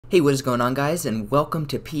Hey, what is going on, guys, and welcome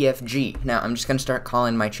to PFG. Now, I'm just going to start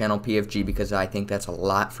calling my channel PFG because I think that's a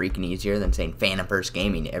lot freaking easier than saying Phantom First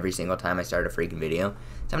Gaming every single time I start a freaking video.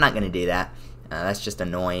 So I'm not going to do that. That's just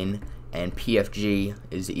annoying, and PFG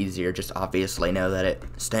is easier. Just obviously know that it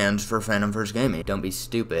stands for Phantom First Gaming. Don't be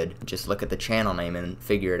stupid. Just look at the channel name and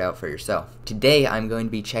figure it out for yourself. Today, I'm going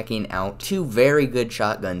to be checking out two very good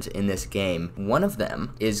shotguns in this game. One of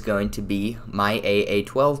them is going to be my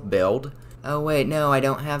AA-12 build. Oh wait, no, I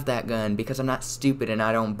don't have that gun because I'm not stupid and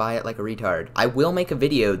I don't buy it like a retard. I will make a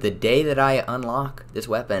video the day that I unlock this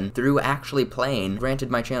weapon through actually playing. Granted,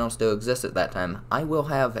 my channel still exists at that time. I will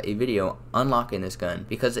have a video unlocking this gun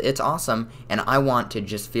because it's awesome and I want to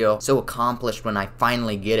just feel so accomplished when I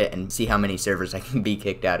finally get it and see how many servers I can be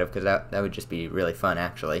kicked out of, because that would just be really fun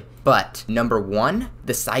actually. But number one,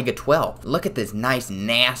 the SAIGA 12. Look at this nice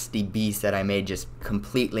nasty beast that I made, just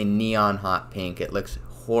completely neon hot pink. It looks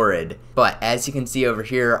horrid. But as you can see over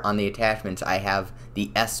here on the attachments, I have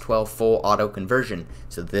the S12 full auto conversion.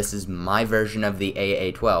 So this is my version of the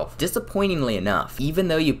AA-12. Disappointingly enough, even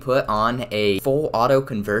though you put on a full auto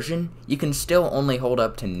conversion, you can still only hold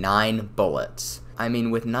up to 9 bullets. I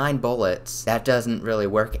mean, with 9 bullets, that doesn't really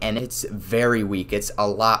work, and it's very weak. It's a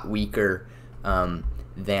lot weaker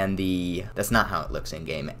than that's not how it looks in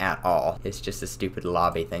game at all. It's just a stupid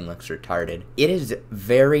lobby thing, looks retarded. It is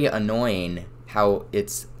very annoying how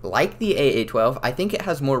it's like the AA-12. I think it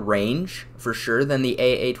has more range for sure than the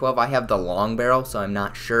AA-12. I have the long barrel, so I'm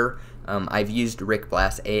not sure. I've used Rick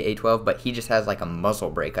Blast's AA-12, but he just has like a muzzle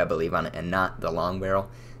brake, I believe, on it, and not the long barrel.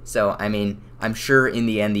 So, I mean, I'm sure in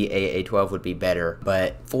the end the AA-12 would be better,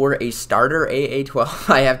 but for a starter AA-12,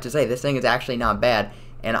 I have to say, this thing is actually not bad.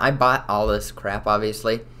 And I bought all this crap,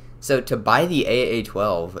 obviously. So to buy the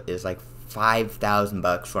AA-12 is like 5,000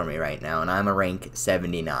 bucks for me right now, and I'm a rank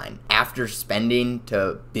 79. After spending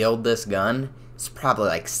to build this gun, it's probably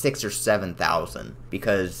like 6,000 or 7,000,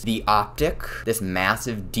 because the optic, this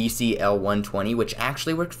massive DCL-120, which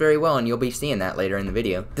actually works very well, and you'll be seeing that later in the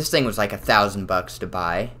video. This thing was like 1,000 bucks to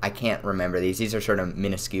buy. I can't remember these. These are sort of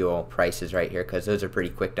minuscule prices right here, because those are pretty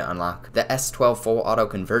quick to unlock. The S12 full auto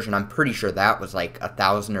conversion, I'm pretty sure that was like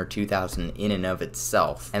 1,000 or 2,000 in and of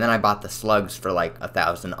itself. And then I bought the slugs for like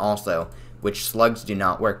 1,000 also, which slugs do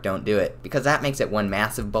not work. Don't do it, because that makes it one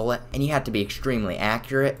massive bullet, and you have to be extremely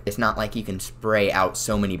accurate. It's not like you can spray out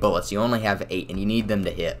so many bullets. You only have 8, and you need them to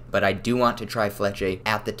hit. But I do want to try Fletcher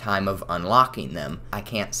at the time of unlocking them. I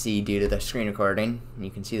can't see due to the screen recording. You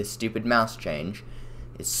can see the stupid mouse change.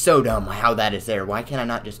 It's so dumb how that is there. Why can't I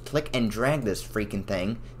not just click and drag this freaking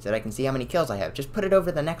thing so that I can see how many kills I have? Just put it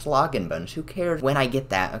over the next login bonus. Who cares when I get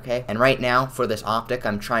that, okay? And right now, for this optic,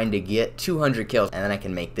 I'm trying to get 200 kills, and then I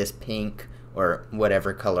can make this pink, or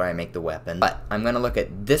whatever color I make the weapon. But I'm going to look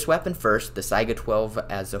at this weapon first, the SAIGA 12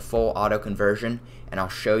 as a full auto conversion, and I'll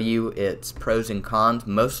show you its pros and cons.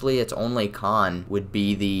 Mostly its only con would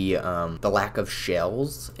be the lack of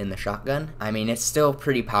shells in the shotgun. I mean, it's still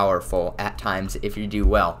pretty powerful at times if you do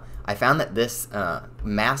well. I found that this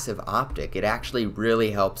massive optic, it actually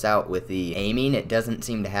really helps out with the aiming. It doesn't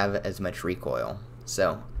seem to have as much recoil.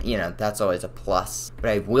 So, you know, that's always a plus.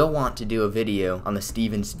 But I will want to do a video on the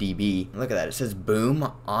Stevens DB. Look at that, it says boom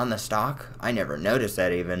on the stock. I never noticed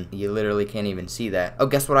that even. You literally can't even see that. Oh,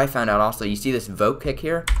 guess what I found out also? You see this vote kick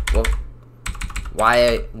here? Well,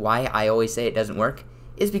 why I always say it doesn't work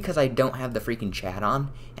is because I don't have the freaking chat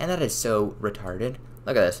on, and that is so retarded.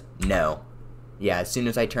 Look at this. No. Yeah, as soon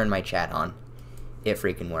as I turn my chat on, it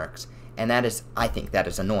freaking works. And that is, I think that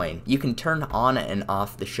is annoying. You can turn on and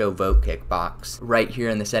off the show vote kick box right here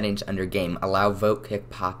in the settings under game. Allow vote kick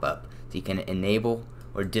pop-up. So you can enable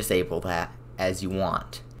or disable that as you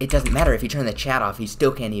want. It doesn't matter if you turn the chat off, you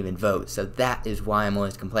still can't even vote. So that is why I'm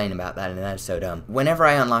always complaining about that, and that is so dumb. Whenever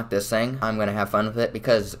I unlock this thing, I'm going to have fun with it,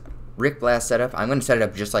 because Rick Blast setup, I'm going to set it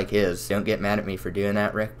up just like his. Don't get mad at me for doing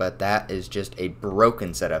that, Rick, but that is just a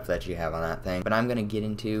broken setup that you have on that thing. But I'm going to get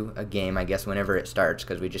into a game, I guess, whenever it starts,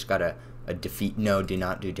 because we just got a defeat. No, do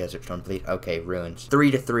not do Desert Storm, please. Okay, Ruins.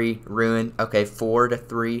 3-3, Ruin. Okay,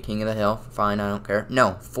 4-3, King of the Hill. Fine, I don't care.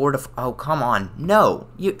 No, 4-4. Oh, come on. No.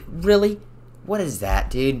 You, really? What is that,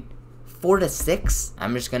 dude? 4-6?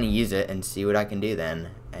 I'm just going to use it and see what I can do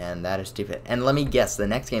then. And that is stupid. And let me guess, the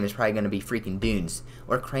next game is probably going to be freaking Dunes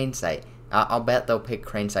or Crane Sight. I'll bet they'll pick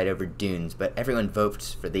Crane Sight over Dunes, but everyone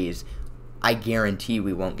votes for these. I guarantee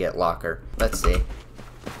we won't get Locker. Let's see.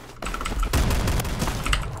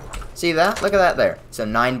 See that? Look at that there. So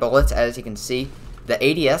 9 bullets, as you can see. The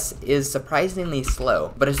ADS is surprisingly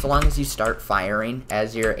slow, but as long as you start firing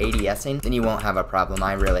as you're ADSing, then you won't have a problem.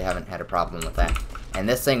 I really haven't had a problem with that. And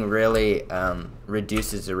this thing really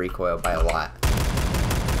reduces the recoil by a lot.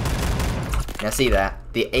 Now see that?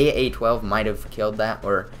 The AA-12 might have killed that,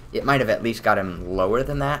 or it might have at least got him lower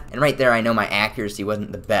than that. And right there I know my accuracy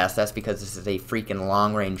wasn't the best. That's because this is a freaking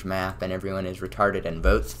long-range map and everyone is retarded and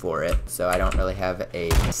votes for it. So I don't really have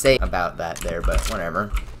a say about that there, but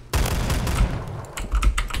whatever.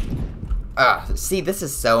 See, this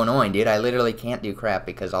is so annoying, dude. I literally can't do crap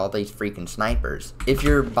because all these freaking snipers. If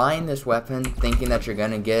you're buying this weapon thinking that you're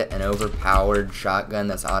gonna get an overpowered shotgun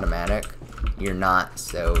that's automatic, you're not,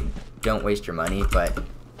 so don't waste your money, but...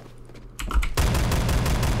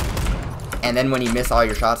 And then when you miss all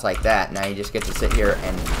your shots like that, now you just get to sit here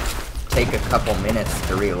and take a couple minutes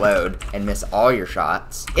to reload and miss all your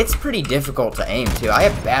shots. It's pretty difficult to aim, too. I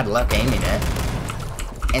have bad luck aiming it.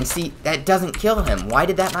 And see, that doesn't kill him. Why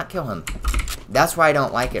did that not kill him? That's why I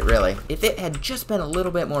don't like it, really. If it had just been a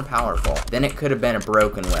little bit more powerful, then it could have been a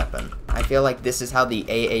broken weapon. I feel like this is how the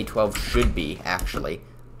AA-12 should be, actually.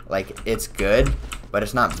 Like, it's good, but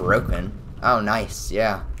it's not broken. Oh, nice,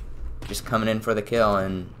 yeah. Just coming in for the kill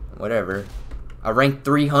and whatever. I ranked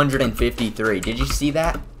 353. Did you see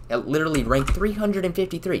that? It literally ranked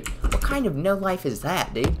 353. What kind of no life is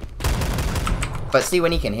that, dude? But see,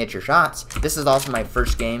 when you can hit your shots, this is also my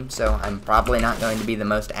first game, so I'm probably not going to be the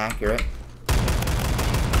most accurate.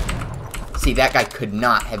 See, that guy could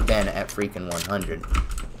not have been at freaking 100.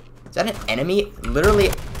 Is that an enemy? Literally,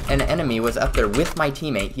 an enemy was up there with my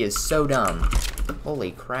teammate. He is so dumb.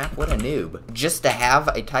 Holy crap, what a noob. Just to have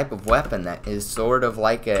a type of weapon that is sort of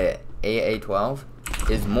like a AA-12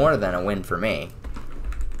 is more than a win for me.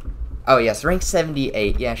 Oh yes, rank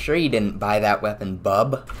 78. Yeah, sure you didn't buy that weapon,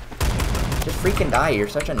 bub. Just freaking die, you're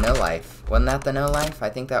such a no-life. Wasn't that the no-life? I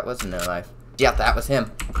think that was a no-life. Yeah, that was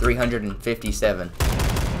him. 357.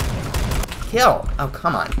 Kill! Oh,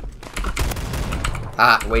 come on.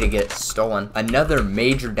 Ah, way to get stolen. Another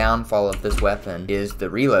major downfall of this weapon is the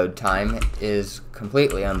reload time is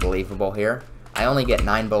completely unbelievable here. I only get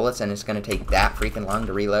 9 bullets and it's going to take that freaking long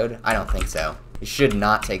to reload? I don't think so. It should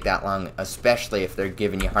not take that long, especially if they're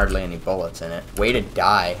giving you hardly any bullets in it. Way to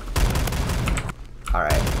die.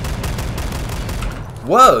 Alright.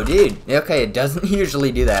 Whoa, dude! Okay, it doesn't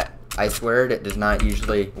usually do that. I swear it does not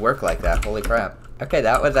usually work like that. Holy crap. Okay,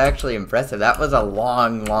 that was actually impressive. That was a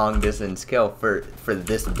long, long distance kill for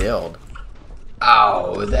this build.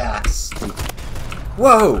 Oh, that's stupid.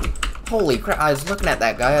 Whoa! Holy crap, I was looking at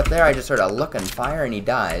that guy up there. I just heard a look and fire and he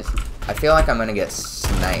dies. I feel like I'm gonna get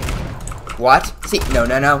sniped. What? See,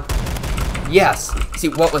 no. Yes! See,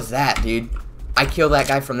 what was that, dude? I kill that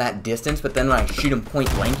guy from that distance, but then when I shoot him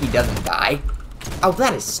point blank, he doesn't die? Oh,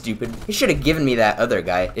 that is stupid. It should have given me that other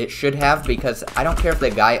guy. It should have, because I don't care if the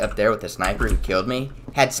guy up there with the sniper who killed me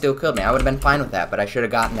had still killed me. I would have been fine with that, but I should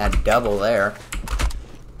have gotten that double there.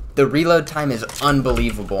 The reload time is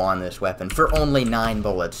unbelievable on this weapon for only 9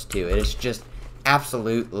 bullets, too. It is just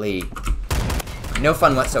absolutely no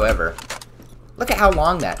fun whatsoever. Look at how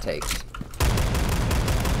long that takes.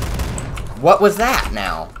 What was that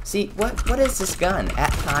now? See, what is this gun?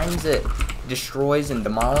 At times it destroys and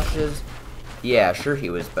demolishes. Yeah, sure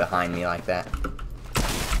he was behind me like that.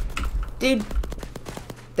 Dude,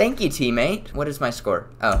 thank you, teammate. What is my score?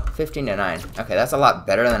 Oh, 15-9. Okay, that's a lot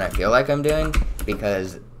better than I feel like I'm doing,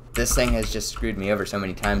 because this thing has just screwed me over so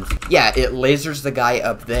many times. Yeah, it lasers the guy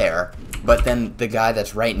up there, but then the guy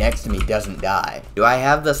that's right next to me doesn't die. Do I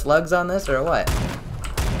have the slugs on this, or what?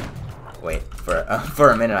 Wait, for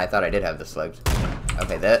a minute I thought I did have the slugs.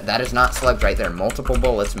 Okay, that is not slugs right there. Multiple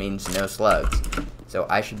bullets means no slugs. So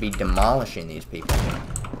I should be demolishing these people.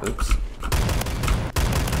 Oops.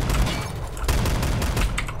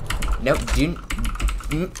 Nope,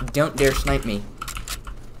 don't dare snipe me.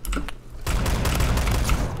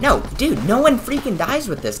 No, dude, no one freaking dies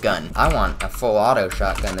with this gun. I want a full auto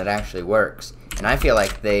shotgun that actually works. And I feel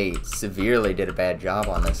like they severely did a bad job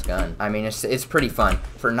on this gun. I mean, it's pretty fun.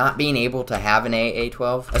 For not being able to have an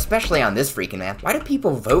AA-12, especially on this freaking map. Why do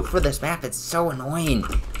people vote for this map? It's so annoying.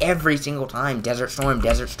 Every single time. Desert Storm,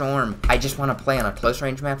 Desert Storm. I just want to play on a close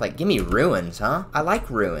range map. Like, give me Ruins, huh? I like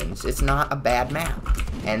Ruins. It's not a bad map.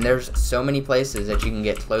 And there's so many places that you can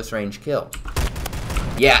get close range kills.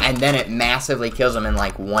 Yeah, and then it massively kills them in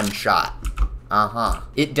like one shot.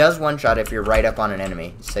 It does one shot if you're right up on an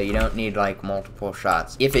enemy, so you don't need like multiple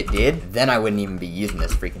shots. If it did, then I wouldn't even be using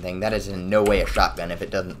this freaking thing. That is in no way a shotgun if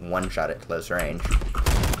it doesn't one shot at close range.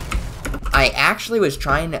 I actually was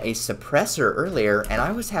trying a suppressor earlier, and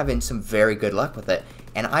I was having some very good luck with it,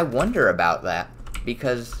 and I wonder about that,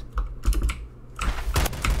 because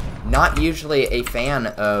not usually a fan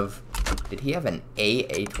of... Did he have an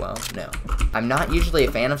AA-12? No. I'm not usually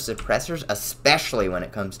a fan of suppressors, especially when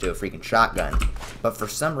it comes to a freaking shotgun. But for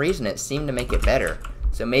some reason, it seemed to make it better.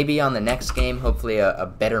 So maybe on the next game, hopefully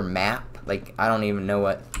a better map, Like, I don't even know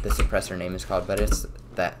what the suppressor name is called, but it's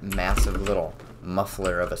that massive little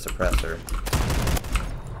muffler of a suppressor.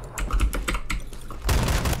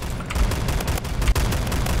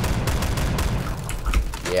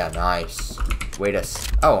 Yeah, nice. Wait a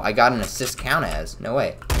oh, I got an assist count as. No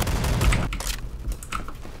way.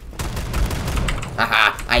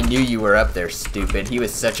 Haha, I knew you were up there, stupid. He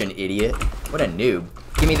was such an idiot. What a noob.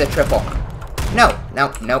 Give me the triple. No,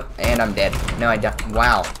 no, nope, and I'm dead. No, I don't.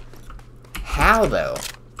 Wow. How, though?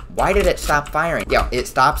 Why did it stop firing? Yo, it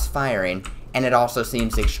stops firing, and it also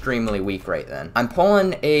seems extremely weak right then. I'm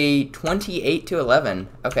pulling a 28 to 11.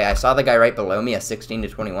 Okay, I saw the guy right below me, a 16 to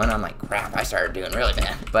 21. I'm like, crap, I started doing really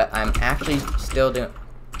bad. But I'm actually still doing...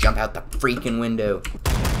 Jump out the freaking window.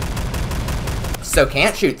 So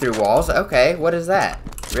can't shoot through walls. Okay, what is that?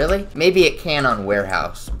 Really? Maybe it can on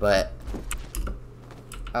warehouse, but...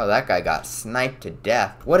 Oh, that guy got sniped to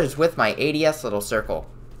death. What is with my ADS little circle?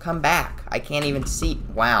 Come back. I can't even see.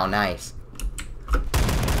 Wow, nice.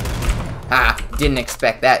 Ah, didn't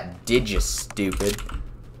expect that, did you, stupid?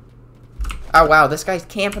 Oh, wow, this guy's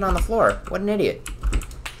camping on the floor. What an idiot.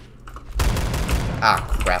 Ah,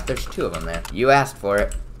 crap, there's two of them there. You asked for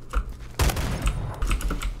it.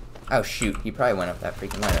 Oh, shoot, he probably went up that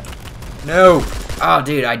freaking ladder. No! Oh,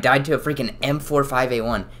 dude, I died to a freaking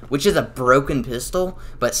M45A1, which is a broken pistol,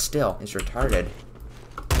 but still, it's retarded.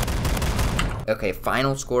 Okay,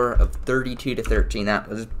 final score of 32 to 13. That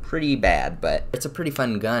was pretty bad, but it's a pretty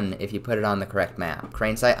fun gun if you put it on the correct map.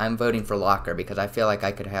 Crane Sight, I'm voting for Locker because I feel like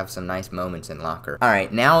I could have some nice moments in Locker.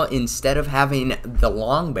 Alright, now instead of having the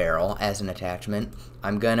long barrel as an attachment,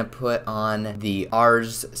 I'm gonna put on the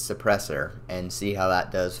R's suppressor and see how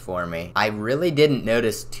that does for me. I really didn't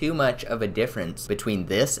notice too much of a difference between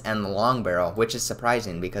this and the long barrel, which is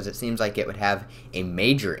surprising because it seems like it would have a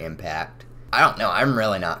major impact. I don't know, I'm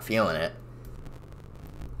really not feeling it.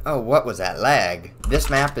 Oh, what was that lag? This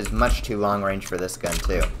map is much too long range for this gun,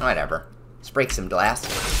 too. Whatever. Let's break some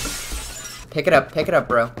glass. Pick it up,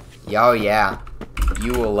 bro. Oh, yeah.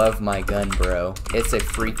 You will love my gun, bro. It's a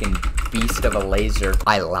freaking beast of a laser.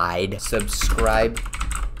 I lied. Subscribe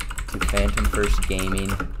to Phantom First Gaming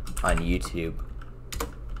on YouTube.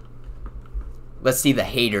 Let's see the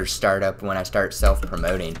haters start up when I start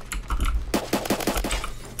self-promoting.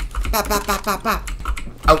 Bop, bop, bop, bop, bop.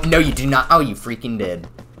 Oh, no, you do not. Oh, you freaking did.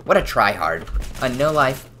 What a tryhard. No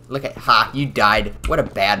life. Look at, ha, you died. What a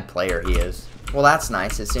bad player he is. Well, that's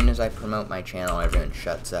nice. As soon as I promote my channel, everyone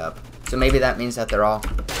shuts up. So maybe that means that they're all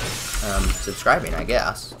subscribing, I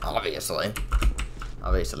guess. Obviously.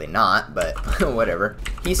 Obviously not, but whatever.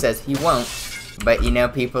 He says he won't. But you know,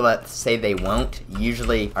 people that say they won't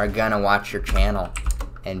usually are gonna watch your channel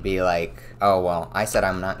and be like, oh, well, I said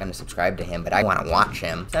I'm not gonna subscribe to him, but I wanna watch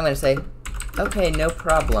him. So I'm gonna say, okay, no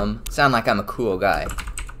problem. Sound like I'm a cool guy.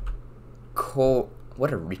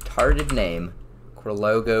 What a retarded name.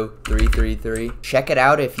 Corlogo333. Check it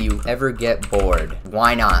out if you ever get bored.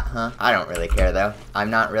 Why not, huh? I don't really care, though. I'm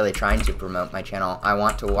not really trying to promote my channel. I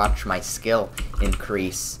want to watch my skill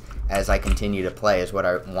increase as I continue to play is what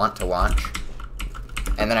I want to watch.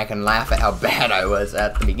 And then I can laugh at how bad I was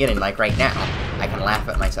at the beginning, like right now. I can laugh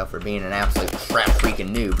at myself for being an absolute crap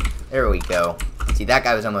freaking noob. There we go. See, that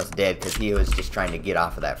guy was almost dead because he was just trying to get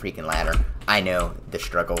off of that freaking ladder. I know the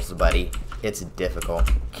struggles, buddy. It's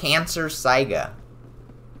difficult. Cancer SAIGA.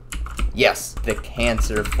 Yes, the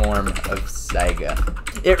cancer form of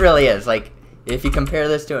SAIGA. It really is. Like, if you compare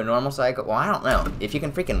this to a normal SAIGA, well, I don't know. If you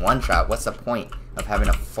can freaking one-shot, what's the point of having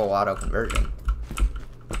a full auto conversion?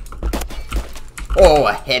 Oh,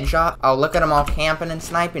 a headshot? Oh, look at them all camping and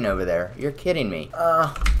sniping over there. You're kidding me.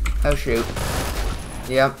 Oh, shoot.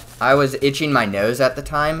 Yep, I was itching my nose at the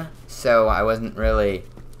time, so I wasn't really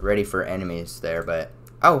ready for enemies there, but...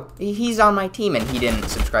 Oh, he's on my team and he didn't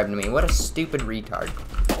subscribe to me. What a stupid retard.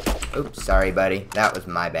 Oops, sorry, buddy. That was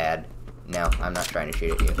my bad. No, I'm not trying to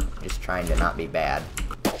shoot at you. Just trying to not be bad.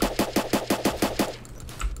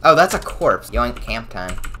 Oh, that's a corpse. Yoink, camp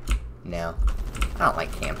time. No, I don't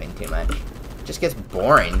like camping too much. It just gets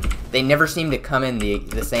boring. They never seem to come in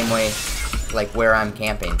the same way, like where I'm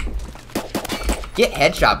camping. Get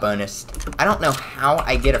headshot bonus. I don't know how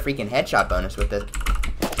I get a freaking headshot bonus with it.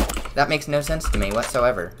 That makes no sense to me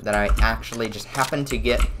whatsoever, that I actually just happened to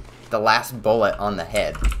get the last bullet on the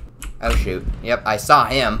head. Oh, shoot. Yep, I saw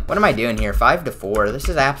him. What am I doing here? 5 to 4. This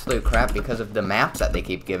is absolute crap because of the maps that they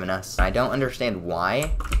keep giving us. I don't understand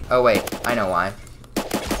why. Oh, wait. I know why.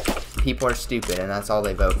 People are stupid, and that's all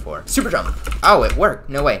they vote for. Super jump! Oh, it worked.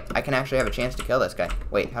 No way. I can actually have a chance to kill this guy.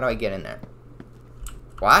 Wait, how do I get in there?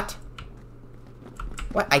 What?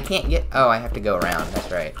 What? I can't get... Oh, I have to go around. That's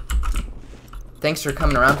right. Thanks for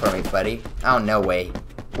coming around for me, buddy. Oh, no way.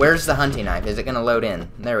 Where's the hunting knife? Is it gonna load in?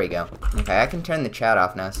 There we go. Okay, I can turn the chat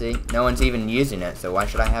off now, see? No one's even using it, so why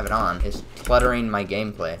should I have it on? It's cluttering my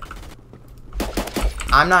gameplay.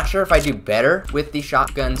 I'm not sure if I do better with the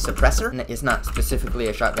shotgun suppressor. It's not specifically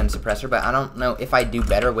a shotgun suppressor, but I don't know if I do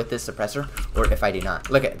better with this suppressor or if I do not.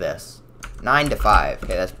 Look at this. 9 to 5.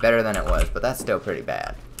 Okay, that's better than it was, but that's still pretty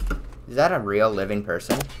bad. Is that a real living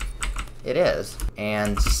person? It is.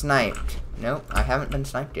 And sniped. Nope, I haven't been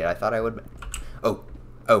sniped yet. I thought I would be.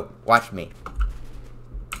 Oh, watch me.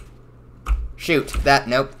 Shoot, that,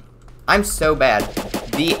 nope. I'm so bad.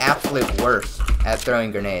 The absolute worst at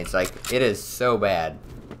throwing grenades. Like, it is so bad.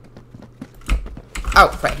 Oh,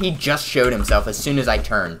 crap, he just showed himself as soon as I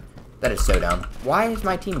turned. That is so dumb. Why is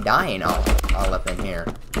my team dying all up in here?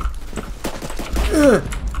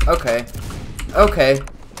 Okay. Okay.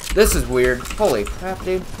 This is weird. Holy crap,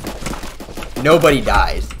 dude. Nobody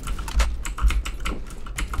dies.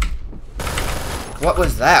 What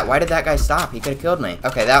was that? Why did that guy stop? He could have killed me.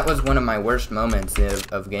 Okay, that was one of my worst moments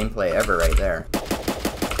of gameplay ever right there.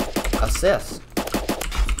 Assist.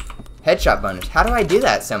 Headshot bonus. How do I do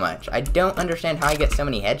that so much? I don't understand how I get so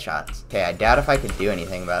many headshots. Okay, I doubt if I could do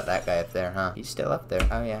anything about that guy up there, huh? He's still up there.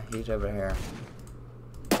 Oh yeah, he's over here.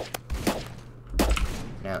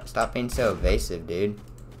 No, stop being so evasive, dude.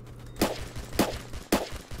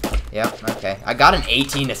 Yep, okay. I got an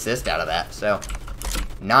 18 assist out of that, so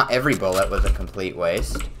not every bullet was a complete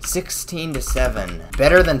waste. 16 to 7.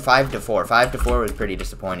 Better than 5 to 4. 5 to 4 was pretty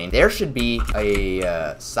disappointing. There should be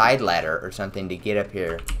a side ladder or something to get up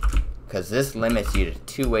here, because this limits you to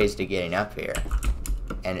 2 ways to getting up here.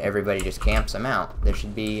 And everybody just camps them out. There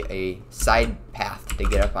should be a side path to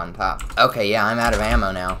get up on top. Okay, yeah, I'm out of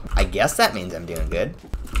ammo now. I guess that means I'm doing good.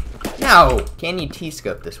 No! Can you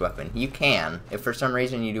T-scope this weapon? You can. If for some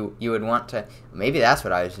reason you would want to... Maybe that's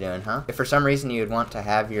what I was doing, huh? If for some reason you would want to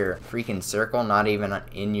have your freaking circle not even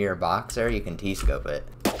in your box there, you can T-scope it.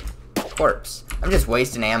 Corpse. I'm just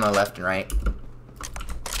wasting ammo left and right.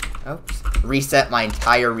 Oops. Reset my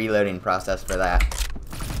entire reloading process for that.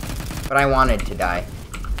 But I wanted to die.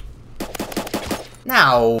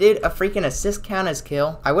 No! Did a freaking assist count as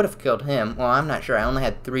kill? I would have killed him. Well, I'm not sure. I only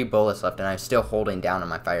had 3 bullets left and I was still holding down on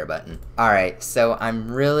my fire button. Alright, so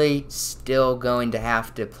I'm really still going to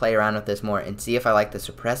have to play around with this more and see if I like the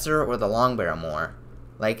suppressor or the long barrel more.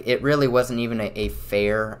 Like, it really wasn't even a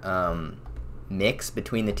fair mix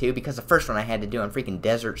between the two, because the first one I had to do on freaking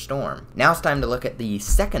Desert Storm. Now it's time to look at the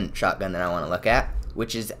second shotgun that I want to look at,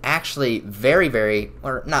 which is actually very,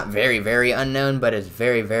 or not very unknown, but is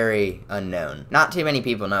very unknown. Not too many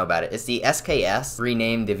people know about it. It's the SKS,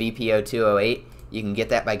 renamed the VPO 208. You can get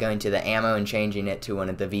that by going to the ammo and changing it to one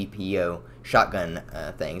of the VPO shotgun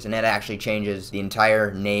things, and it actually changes the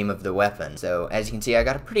entire name of the weapon. So as you can see, I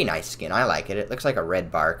got a pretty nice skin. I like it. It looks like a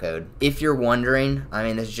red barcode. If you're wondering, I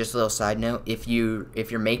mean, this is just a little side note, if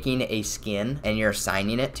you're making a skin and you're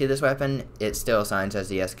assigning it to this weapon, it still assigns as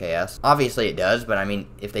the SKS. Obviously it does, but I mean,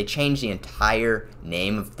 if they change the entire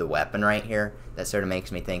name of the weapon right here, that sort of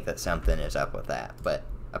makes me think that something is up with that, but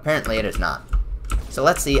apparently it is not. So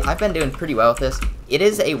let's see, I've been doing pretty well with this. It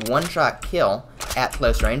is a one-shot kill at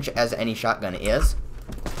close range, as any shotgun is.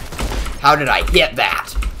 How did I hit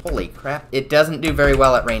that? Holy crap. It doesn't do very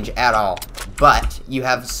well at range at all, but you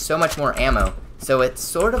have so much more ammo, so it's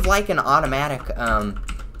sort of like an automatic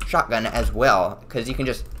shotgun as well, because you can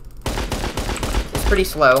just... It's pretty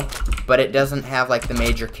slow, but it doesn't have like the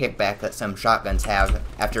major kickback that some shotguns have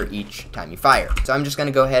after each time you fire. So I'm just going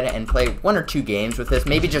to go ahead and play 1 or 2 games with this,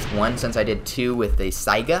 maybe just 1 since I did 2 with the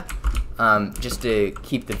SAIGA, just to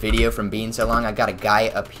keep the video from being so long. I got a guy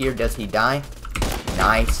up here. Does he die?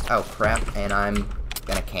 Nice. Oh crap, and I'm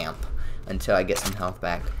gonna camp until I get some health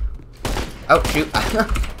back. Oh shoot.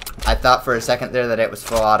 I thought for a second there that it was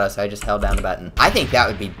full auto, so I just held down the button. I think that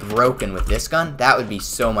would be broken with this gun. That would be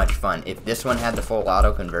so much fun if this one had the full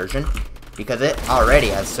auto conversion, because it already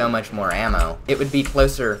has so much more ammo. It would be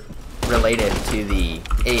closer related to the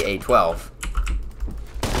AA-12.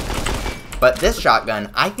 But this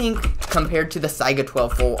shotgun, I think, compared to the SAIGA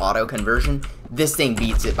 12 full auto conversion, this thing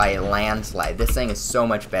beats it by a landslide. This thing is so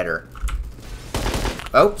much better.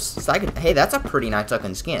 Oops, SAIGA, hey, that's a pretty nice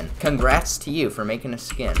looking skin. Congrats to you for making a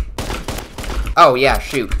skin. Oh yeah,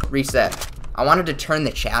 shoot, reset. I wanted to turn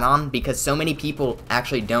the chat on because so many people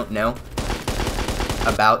actually don't know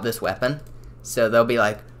about this weapon. So they'll be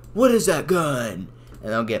like, what is that gun?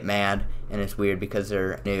 And they'll get mad, and it's weird because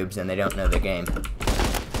they're noobs and they don't know the game.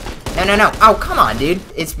 No. Oh, come on, dude.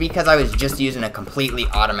 It's because I was just using a completely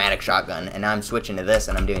automatic shotgun, and now I'm switching to this,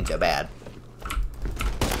 and I'm doing so bad.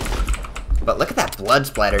 But look at that blood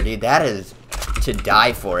splatter, dude. That is to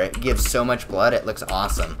die for. It gives so much blood. It looks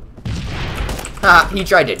awesome. He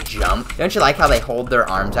tried to jump. Don't you like how they hold their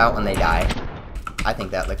arms out when they die? I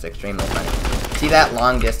think that looks extremely funny. See that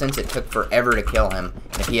long distance? It took forever to kill him.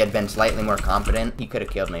 If he had been slightly more confident, he could have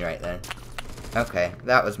killed me right there. Okay,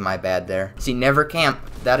 that was my bad there. See, never camp.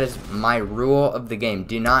 That is my rule of the game.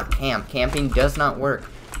 Do not camp. Camping does not work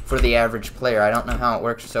for the average player. I don't know how it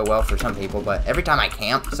works so well for some people, but every time I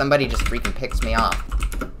camp, somebody just freaking picks me off.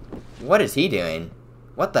 What is he doing?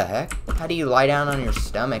 What the heck? How do you lie down on your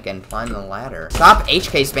stomach and climb the ladder? Stop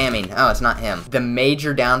HK spamming. Oh, it's not him. The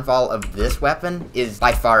major downfall of this weapon is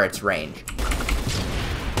by far its range.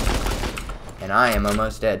 And I am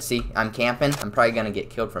almost dead. See, I'm camping. I'm probably gonna get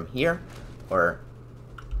killed from here. Or...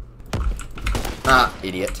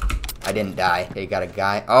 idiot. I didn't die. They got a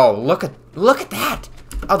guy. Oh, look at that!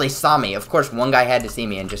 Oh, they saw me. Of course, one guy had to see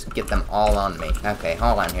me and just get them all on me. Okay,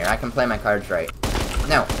 hold on here. I can play my cards right.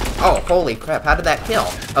 No. Oh, holy crap. How did that kill?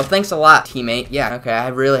 Oh, thanks a lot, teammate. Yeah, okay, I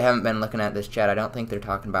really haven't been looking at this chat. I don't think they're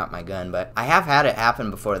talking about my gun, but I have had it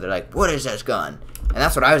happen before. They're like, what is this gun? And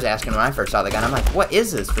that's what I was asking when I first saw the gun. I'm like, what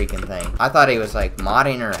is this freaking thing? I thought he was like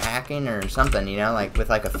modding or hacking or something, you know, like with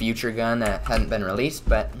like a future gun that hadn't been released,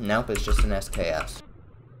 but nope, it's just an SKS.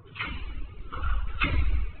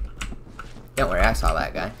 Don't worry, I saw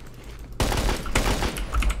that guy.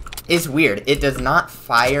 It's weird. It does not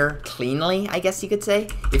fire cleanly, I guess you could say.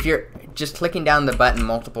 If you're just clicking down the button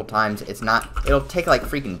multiple times, it's not, it'll take like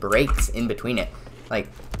freaking breaks in between it. Like,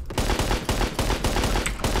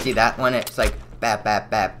 see that one? It's like, bap, bap,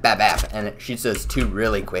 bap, bap, bap, and it shoots those two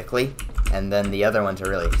really quickly, and then the other ones are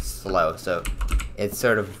really slow, so it's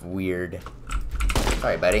sort of weird.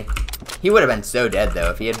 Sorry, buddy. He would have been so dead, though,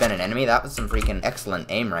 if he had been an enemy. That was some freaking excellent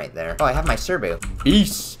aim right there. Oh, I have my Serbu.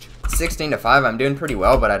 Beast! 16 to 5, I'm doing pretty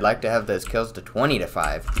well, but I'd like to have those kills to 20 to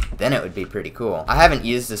 5. Then it would be pretty cool. I haven't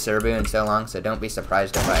used the Serbu in so long, so don't be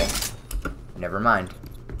surprised if I... Never mind.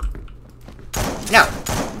 No!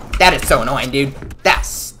 That is so annoying, dude.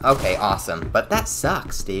 That's... Okay, awesome. But that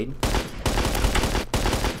sucks, dude.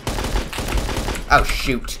 Oh,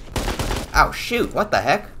 shoot. Oh, shoot. What the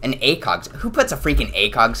heck? An ACOG. Who puts a freaking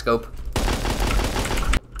ACOG scope?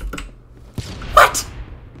 What?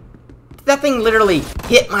 Did that thing literally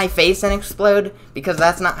hit my face and explode? Because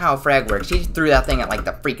that's not how a frag works. He just threw that thing at, like,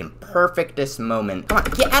 the freaking perfectest moment. Come on,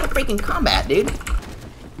 get out of freaking combat, dude.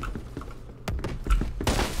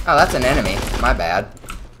 Oh, that's an enemy. My bad.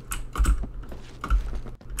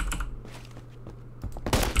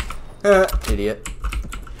 Idiot.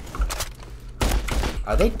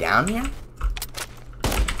 Are they down here?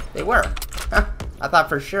 They were. Huh. I thought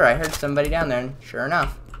for sure I heard somebody down there, and sure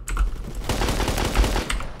enough.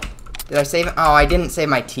 Did I save him? Oh, I didn't save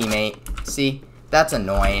my teammate. See? That's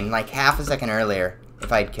annoying. Like half a second earlier,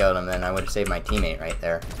 if I had killed him, then I would have saved my teammate right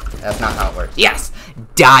there. That's not how it works. Yes!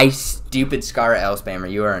 Die, stupid Scar L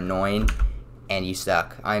spammer. You are annoying. And you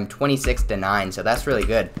suck. I'm 26 to 9, so that's really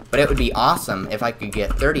good. But it would be awesome if I could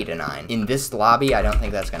get 30 to 9. In this lobby, I don't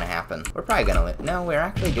think that's gonna happen. We're probably gonna live. No, we're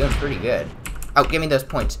actually doing pretty good. Oh, give me those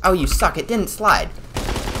points. Oh, you suck. It didn't slide.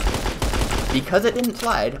 Because it didn't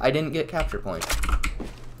slide, I didn't get capture points.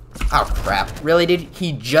 Oh, crap. Really, dude?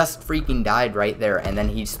 He just freaking died right there, and then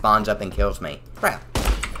he spawns up and kills me. Crap.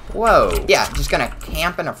 Whoa. Yeah, just gonna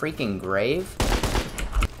camp in a freaking grave?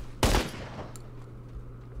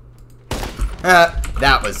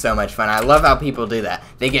 That was so much fun. I love how people do that.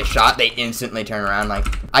 They get shot, they instantly turn around. Like,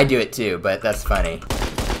 I do it too, but that's funny.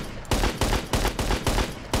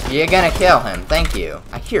 You're gonna kill him. Thank you.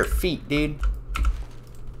 I hear feet, dude.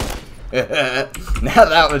 Now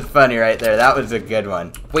that was funny right there. That was a good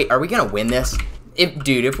one. Wait, are we gonna win this?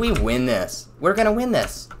 Dude, if we win this, we're gonna win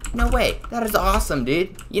this. No way. That is awesome,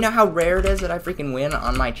 dude. You know how rare it is that I freaking win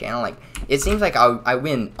on my channel? Like, it seems like I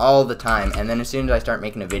win all the time, and then as soon as I start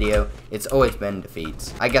making a video, it's always been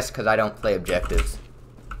defeats. I guess because I don't play objectives.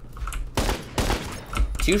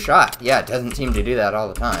 2 shot. Yeah, it doesn't seem to do that all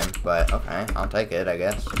the time, but okay, I'll take it, I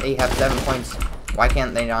guess. They have 7 points. Why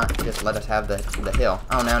can't they not just let us have the hill?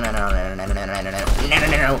 Oh, no, no, no, no, no, no, no, no, no, no,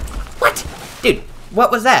 no, no, no. What? Dude,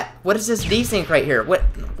 what was that? What is this desync right here?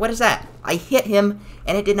 What is that? I hit him,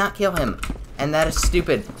 and it did not kill him. And that is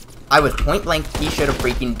stupid. I was point blank. He should have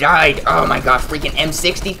freaking died. Oh my gosh, freaking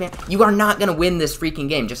M60, man. You are not gonna win this freaking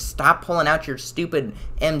game. Just stop pulling out your stupid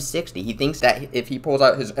M60. He thinks that if he pulls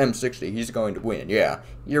out his M60, he's going to win. Yeah,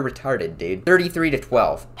 you're retarded, dude. 33 to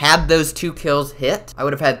 12. Had those 2 kills hit, I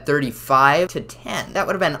would have had 35 to 10. That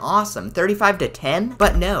would have been awesome. 35 to 10?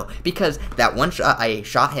 But no, because that one shot, I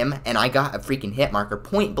shot him, and I got a freaking hit marker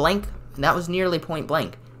point blank. That was nearly point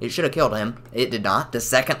blank. It should have killed him. It did not. The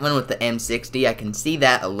second one with the M60, I can see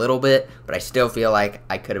that a little bit, but I still feel like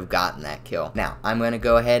I could have gotten that kill. Now, I'm going to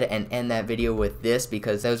go ahead and end that video with this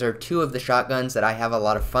because those are two of the shotguns that I have a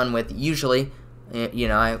lot of fun with. Usually, you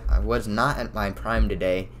know, I was not at my prime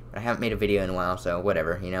today, but I haven't made a video in a while, so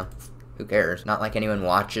whatever, you know. Who cares? Not like anyone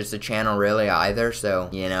watches the channel really either, so,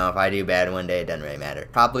 you know, if I do bad one day, it doesn't really matter.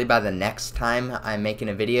 Probably by the next time I'm making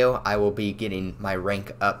a video, I will be getting my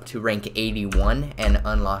rank up to rank 81 and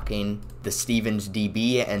unlocking the Stevens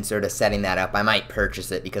DB and sort of setting that up. I might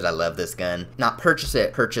purchase it because I love this gun. Not purchase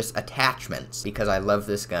it, purchase attachments because I love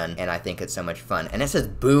this gun and I think it's so much fun. And it says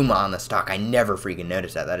boom on the stock. I never freaking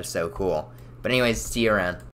noticed that. That is so cool. But anyways, see you around.